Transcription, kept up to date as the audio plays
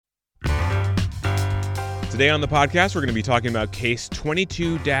Today on the podcast, we're going to be talking about case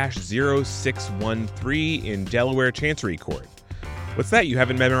 22-0613 in Delaware Chancery Court. What's that? You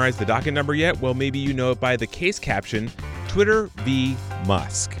haven't memorized the docket number yet? Well, maybe you know it by the case caption, Twitter v.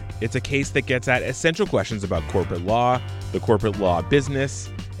 Musk. It's a case that gets at essential questions about corporate law, the corporate law business,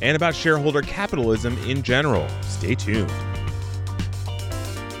 and about shareholder capitalism in general. Stay tuned.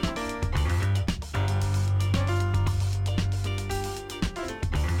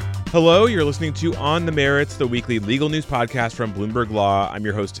 Hello, you're listening to On the Merits, the weekly legal news podcast from Bloomberg Law. I'm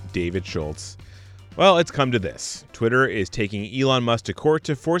your host, David Schultz. Well, it's come to this. Twitter is taking Elon Musk to court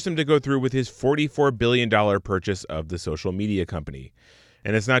to force him to go through with his $44 billion purchase of the social media company.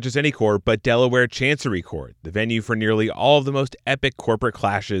 And it's not just any court, but Delaware Chancery Court, the venue for nearly all of the most epic corporate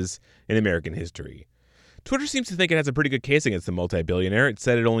clashes in American history. Twitter seems to think it has a pretty good case against the multi-billionaire. It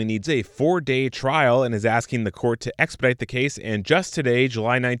said it only needs a 4-day trial and is asking the court to expedite the case. And just today,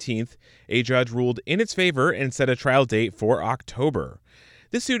 July 19th, a judge ruled in its favor and set a trial date for October.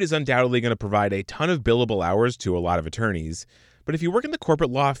 This suit is undoubtedly going to provide a ton of billable hours to a lot of attorneys. But if you work in the corporate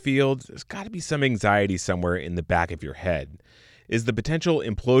law field, there's got to be some anxiety somewhere in the back of your head. Is the potential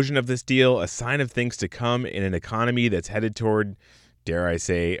implosion of this deal a sign of things to come in an economy that's headed toward, dare I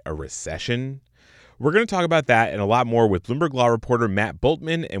say, a recession? We're going to talk about that and a lot more with Bloomberg Law reporter Matt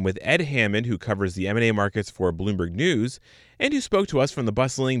Bultman and with Ed Hammond, who covers the M&A markets for Bloomberg News and who spoke to us from the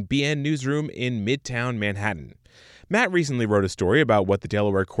bustling BN newsroom in Midtown Manhattan. Matt recently wrote a story about what the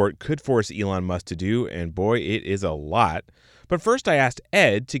Delaware court could force Elon Musk to do, and boy, it is a lot. But first, I asked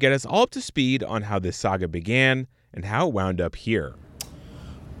Ed to get us all up to speed on how this saga began and how it wound up here.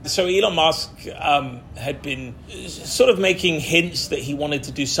 So Elon Musk had been sort of making hints that he wanted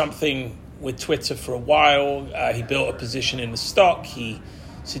to do something with Twitter for a while. He built a position in the stock. He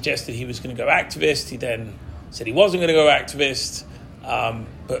suggested he was going to go activist. He then said he wasn't going to go activist,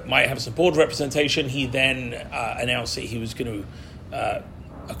 but might have some board representation. He then announced that he was going to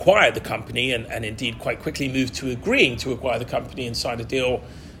acquire the company and indeed quite quickly moved to agreeing to acquire the company and sign a deal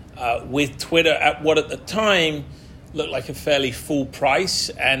with Twitter at what at the time looked like a fairly full price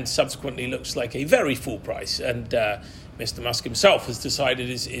and subsequently looks like a very full price. And Mr. Musk himself has decided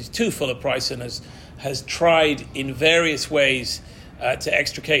is too full a price and has tried in various ways to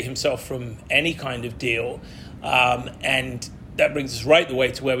extricate himself from any kind of deal. And that brings us right the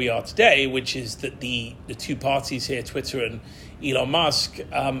way to where we are today, which is that the two parties here, Twitter and Elon Musk,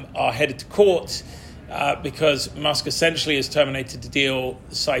 are headed to court because Musk essentially has terminated the deal,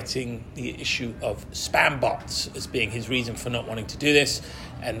 citing the issue of spam bots as being his reason for not wanting to do this,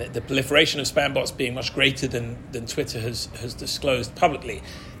 and the proliferation of spam bots being much greater than Twitter has disclosed publicly,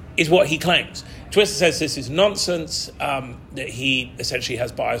 is what he claims. Twitter says this is nonsense, that he essentially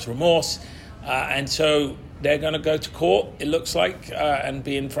has buyer's remorse, and so they're going to go to court, it looks like, and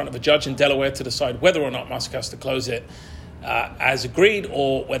be in front of a judge in Delaware to decide whether or not Musk has to close it as agreed,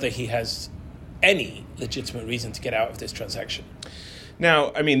 or whether he has any legitimate reason to get out of this transaction.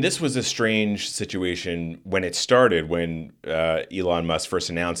 Now, I mean, this was a strange situation when it started, when Elon Musk first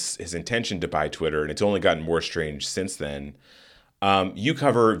announced his intention to buy Twitter, and it's only gotten more strange since then. You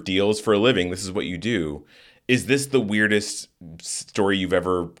cover deals for a living. This is what you do. Is this the weirdest story you've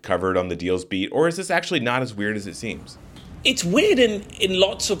ever covered on the deals beat, or is this actually not as weird as it seems? It's weird in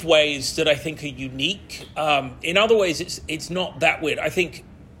lots of ways that I think are unique. In other ways, it's not that weird. I think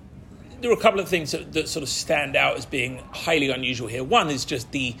there are a couple of things that sort of stand out as being highly unusual here. One is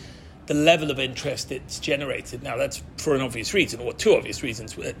just the level of interest it's generated. Now, that's for an obvious reason, or two obvious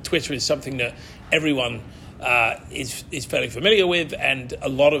reasons. Twitter is something that everyone is fairly familiar with, and a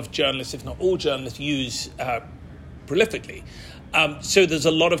lot of journalists, if not all journalists, use prolifically. So there's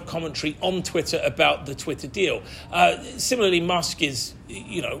a lot of commentary on Twitter about the Twitter deal. Similarly, Musk is,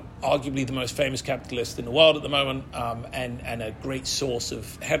 arguably the most famous capitalist in the world at the moment, and a great source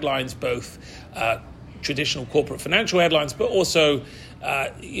of headlines, both traditional corporate financial headlines, but also,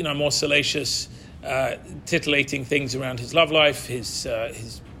 more salacious, titillating things around his love life, his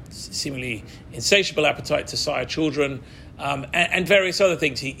seemingly insatiable appetite to sire children, and various other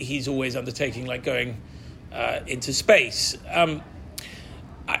things he's always undertaking, like going into space.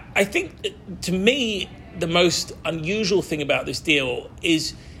 I think, to me, the most unusual thing about this deal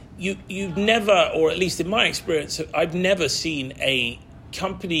is you've never, or at least in my experience, I've never seen a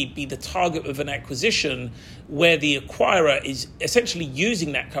company be the target of an acquisition where the acquirer is essentially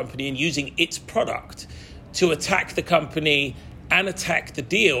using that company and using its product to attack the company and attack the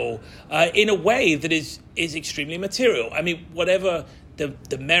deal in a way that is extremely material. I mean, whatever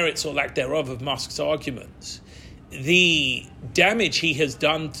the merits or lack thereof of Musk's arguments, the damage he has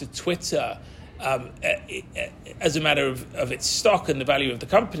done to Twitter as a matter of its stock and the value of the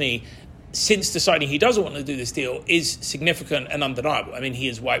company since deciding he doesn't want to do this deal is significant and undeniable. I mean, he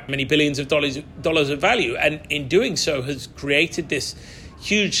has wiped many billions of dollars of value, and in doing so has created this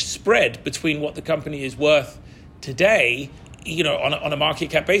huge spread between what the company is worth today, on a market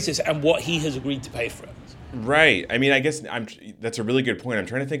cap basis, and what he has agreed to pay for it. Right. I mean, I guess that's a really good point. I'm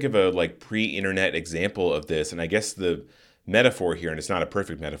trying to think of a pre-internet example of this, and I guess the metaphor here, and it's not a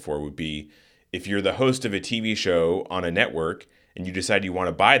perfect metaphor, would be if you're the host of a TV show on a network and you decide you want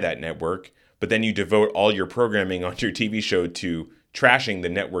to buy that network, but then you devote all your programming on your TV show to trashing the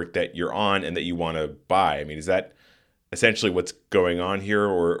network that you're on and that you want to buy. I mean, is that essentially what's going on here,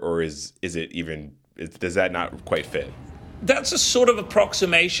 or is it even, does that not quite fit? That's a sort of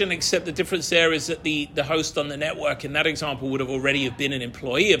approximation, except the difference there is that the host on the network in that example would have already have been an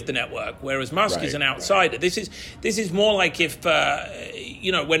employee of the network, whereas Musk is an outsider. Right. This is more like if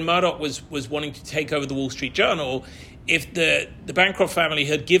when Murdoch was wanting to take over the Wall Street Journal, if the Bancroft family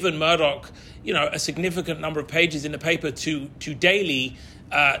had given Murdoch a significant number of pages in the paper to daily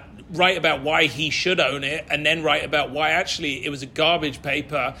write about why he should own it, and then write about why actually it was a garbage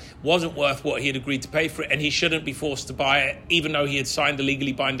paper, wasn't worth what he had agreed to pay for it, and he shouldn't be forced to buy it, even though he had signed a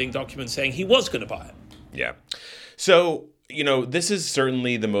legally binding document saying he was going to buy it. Yeah. So, this is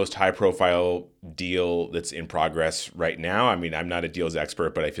certainly the most high-profile deal that's in progress right now. I mean, I'm not a deals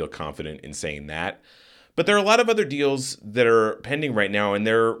expert, but I feel confident in saying that. But there are a lot of other deals that are pending right now, and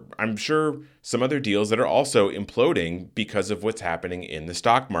there are, I'm sure, some other deals that are also imploding because of what's happening in the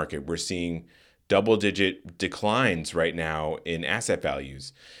stock market. We're seeing double-digit declines right now in asset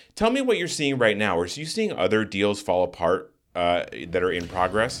values. Tell me what you're seeing right now. Are you seeing other deals fall apart that are in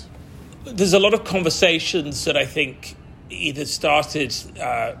progress? There's a lot of conversations that I think either started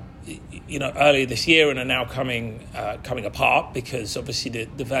earlier this year and are now coming apart, because obviously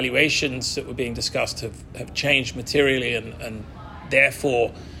the valuations that were being discussed have changed materially, and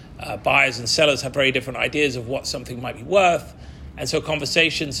therefore buyers and sellers have very different ideas of what something might be worth. And so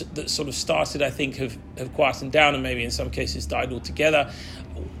conversations that sort of started, I think, have quietened down and maybe in some cases died altogether.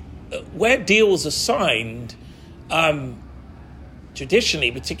 Where deals are signed,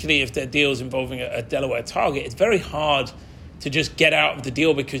 traditionally, particularly if they're deals involving a Delaware target, it's very hard to just get out of the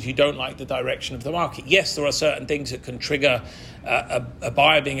deal because you don't like the direction of the market. Yes, there are certain things that can trigger a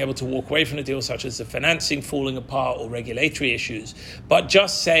buyer being able to walk away from the deal, such as the financing falling apart or regulatory issues. But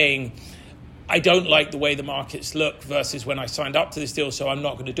just saying, I don't like the way the markets look versus when I signed up to this deal, so I'm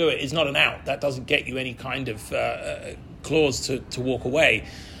not going to do it, is not an out. That doesn't get you any kind of clause to walk away.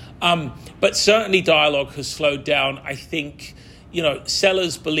 But certainly dialogue has slowed down. I think,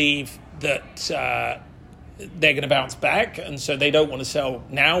 sellers believe that they're going to bounce back, and so they don't want to sell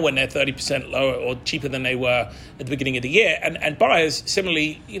now when they're 30% lower or cheaper than they were at the beginning of the year. And buyers,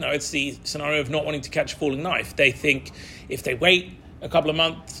 similarly, it's the scenario of not wanting to catch a falling knife. They think if they wait a couple of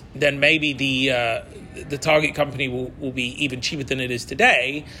months, then maybe the target company will be even cheaper than it is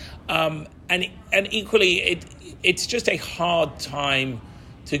today. And equally, it's just a hard time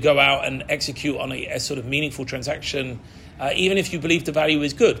to go out and execute on a sort of meaningful transaction, even if you believe the value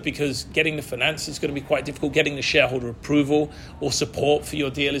is good, because getting the finance is going to be quite difficult. Getting the shareholder approval or support for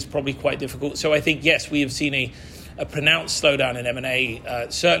your deal is probably quite difficult. So I think, yes, we have seen a pronounced slowdown in M&A,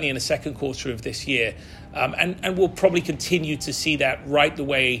 certainly in the second quarter of this year. And we'll probably continue to see that right the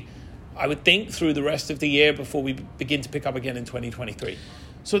way, I would think, through the rest of the year before we begin to pick up again in 2023.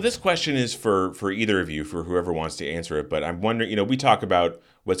 So this question is for either of you, for whoever wants to answer it. But I'm wondering, we talk about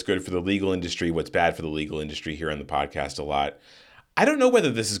what's good for the legal industry, what's bad for the legal industry here on the podcast a lot. I don't know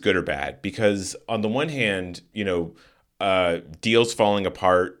whether this is good or bad, because on the one hand, deals falling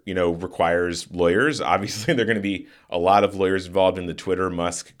apart, requires lawyers. Obviously, there are going to be a lot of lawyers involved in the Twitter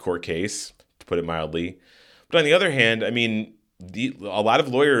Musk court case, to put it mildly. But on the other hand, I mean, a lot of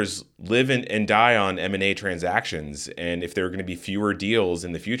lawyers live and die on M&A transactions, and if there are going to be fewer deals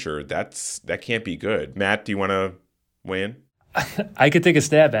in the future, that can't be good. Matt, do you want to weigh in? I could take a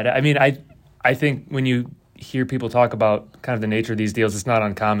stab at it. I mean, I think when you hear people talk about kind of the nature of these deals, it's not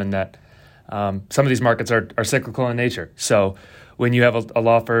uncommon that some of these markets are cyclical in nature. So when you have a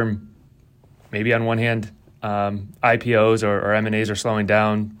law firm, maybe on one hand, IPOs or M&As are slowing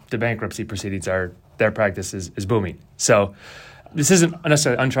down, the bankruptcy proceedings their practice is booming. So this isn't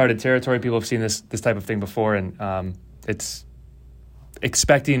necessarily uncharted territory. People have seen this type of thing before, and it's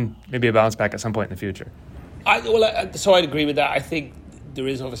expecting maybe a bounce back at some point in the future. So I'd agree with that. I think there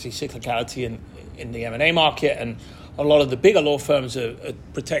is obviously cyclicality in the M&A market, and a lot of the bigger law firms are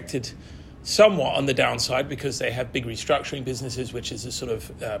protected somewhat on the downside because they have big restructuring businesses, which is a sort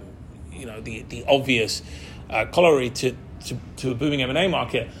of the obvious corollary to a booming M&A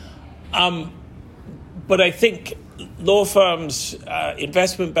market. But I think law firms,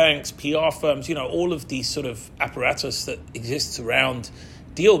 investment banks, PR firms, all of these sort of apparatus that exists around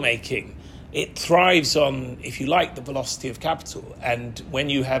deal making, it thrives on, if you like, the velocity of capital. And when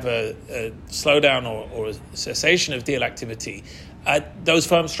you have a slowdown or a cessation of deal activity, those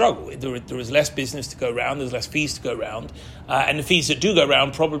firms struggle. There is less business to go around, there's less fees to go around, and the fees that do go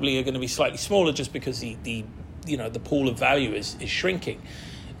around probably are going to be slightly smaller just because the pool of value is shrinking.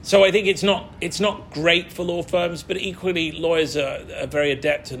 So I think it's not great for law firms, but equally lawyers are very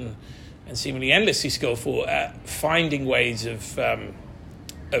adept and seemingly endlessly skillful at finding ways of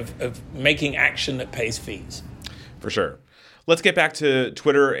making action that pays fees. For sure. Let's get back to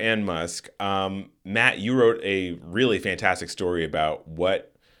Twitter and Musk. Matt, you wrote a really fantastic story about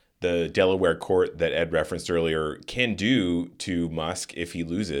what the Delaware court that Ed referenced earlier can do to Musk if he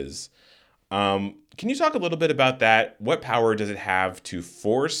loses. Can you talk a little bit about that? What power does it have to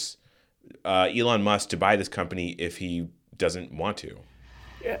force Elon Musk to buy this company if he doesn't want to?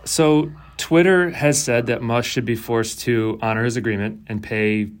 Yeah, so Twitter has said that Musk should be forced to honor his agreement and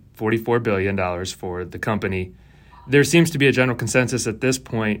pay $44 billion for the company. There seems to be a general consensus at this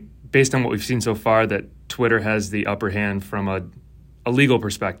point, based on what we've seen so far, that Twitter has the upper hand from a legal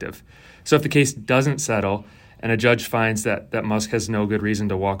perspective. So if the case doesn't settle and a judge finds that Musk has no good reason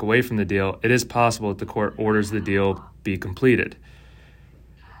to walk away from the deal, it is possible that the court orders the deal be completed.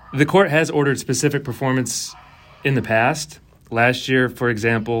 The court has ordered specific performance in the past. Last year, for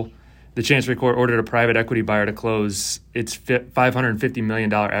example, the Chancery Court ordered a private equity buyer to close its $550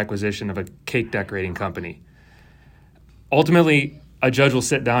 million acquisition of a cake decorating company. Ultimately, a judge will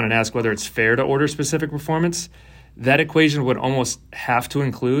sit down and ask whether it's fair to order specific performance. That equation would almost have to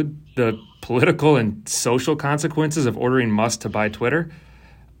include the political and social consequences of ordering Musk to buy Twitter.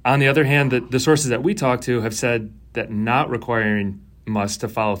 On the other hand, the sources that we talked to have said that not requiring Musk to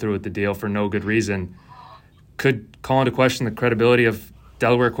follow through with the deal for no good reason could call into question the credibility of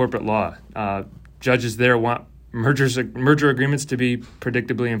Delaware corporate law. Judges there want merger agreements to be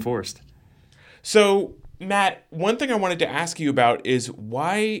predictably enforced. So, Matt, one thing I wanted to ask you about is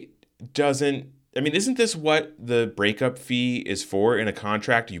isn't this what the breakup fee is for in a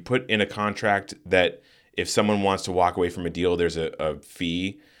contract? You put in a contract that if someone wants to walk away from a deal, there's a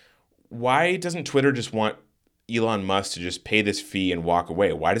fee. Why doesn't Twitter just want Elon Musk to just pay this fee and walk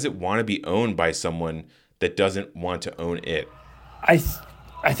away? Why does it want to be owned by someone that doesn't want to own it? I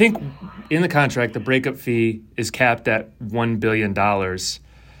think in the contract, the breakup fee is capped at $1 billion.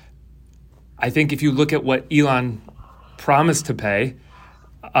 I think if you look at what Elon promised to pay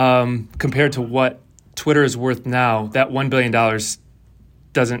compared to what Twitter is worth now, that $1 billion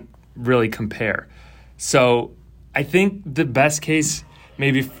doesn't really compare. So I think the best case,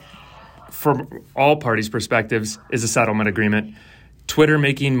 maybe from all parties' perspectives, is a settlement agreement. Twitter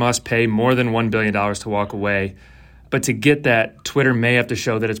making Musk pay more than $1 billion to walk away. But to get that, Twitter may have to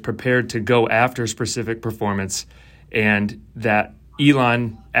show that it's prepared to go after specific performance and that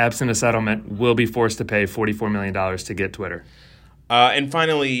Elon, absent a settlement, will be forced to pay $44 million to get Twitter. And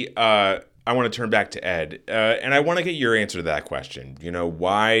finally, I want to turn back to Ed, and I want to get your answer to that question.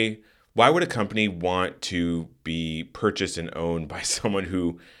 Why would a company want to be purchased and owned by someone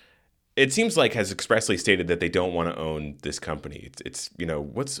who, it seems like, has expressly stated that they don't want to own this company? It's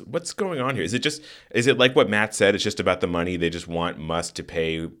what's going on here? Is it like what Matt said? It's just about the money. They just want Musk to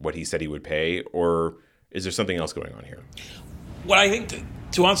pay what he said he would pay, or is there something else going on here? Well, I think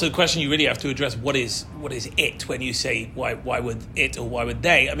to answer the question, you really have to address what is it when you say why would it or why would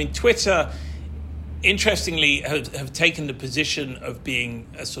they? I mean, Twitter, interestingly, have taken the position of being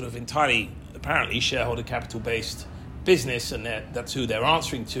a sort of entirely, apparently, shareholder capital-based business, and that's who they're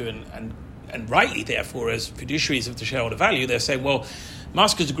answering to, and rightly, therefore, as fiduciaries of the shareholder value, they're saying, well,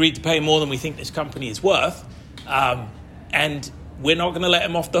 Musk has agreed to pay more than we think this company is worth, and we're not going to let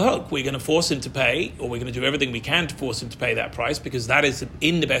him off the hook. We're going to force him to pay, or we're going to do everything we can to force him to pay that price, because that is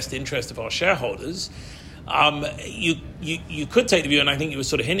in the best interest of our shareholders. You could take the view, and I think you were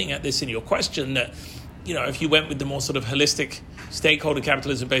sort of hinting at this in your question, that if you went with the more sort of holistic stakeholder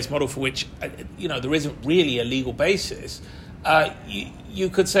capitalism-based model for which there isn't really a legal basis, you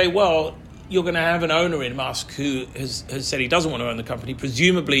could say, well, you're going to have an owner in Musk who has said he doesn't want to own the company.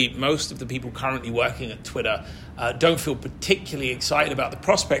 Presumably, most of the people currently working at Twitter don't feel particularly excited about the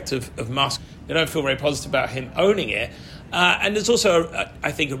prospect of Musk. They don't feel very positive about him owning it. And there's also,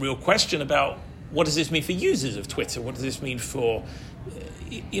 I think, a real question about what does this mean for users of Twitter? What does this mean for,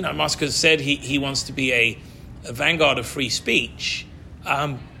 Musk has said he wants to be a vanguard of free speech.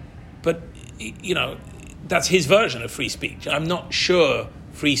 But that's his version of free speech. I'm not sure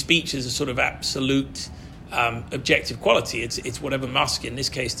free speech is a sort of absolute objective quality. It's whatever Musk in this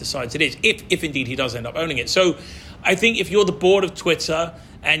case decides it is, if indeed he does end up owning it. So I think if you're the board of Twitter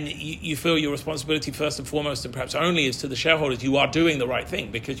and you feel your responsibility first and foremost and perhaps only is to the shareholders, you are doing the right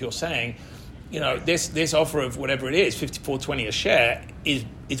thing, because you're saying, this offer of whatever it is, $54.20 a share,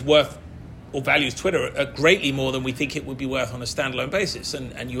 is worth or values Twitter greatly more than we think it would be worth on a standalone basis.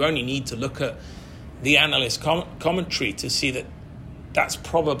 And you only need to look at the analyst commentary to see that that's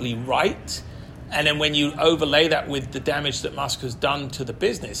probably right. And then when you overlay that with the damage that Musk has done to the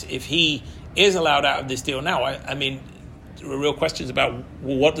business, if he is allowed out of this deal now, I mean, there are real questions about,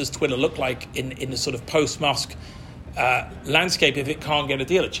 well, what does Twitter look like in the sort of post-Musk landscape if it can't get a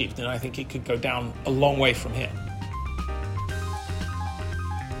deal achieved? And I think it could go down a long way from here.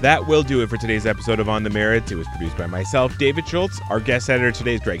 That will do it for today's episode of On the Merits. It was produced by myself, David Schultz. Our guest editor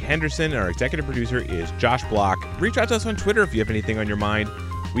today is Greg Henderson, and our executive producer is Josh Block. Reach out to us on Twitter if you have anything on your mind.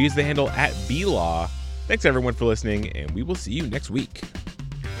 We use the handle @BLaw. Thanks, everyone, for listening, and we will see you next week.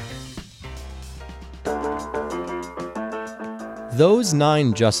 Those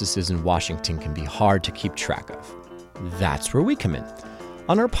 9 justices in Washington can be hard to keep track of. That's where we come in.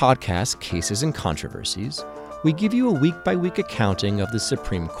 On our podcast, Cases and Controversies, we give you a week-by-week accounting of the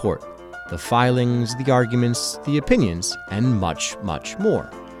Supreme Court, the filings, the arguments, the opinions, and much, much more.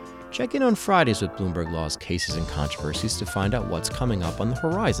 Check in on Fridays with Bloomberg Law's Cases and Controversies to find out what's coming up on the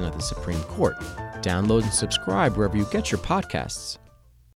horizon of the Supreme Court. Download and subscribe wherever you get your podcasts.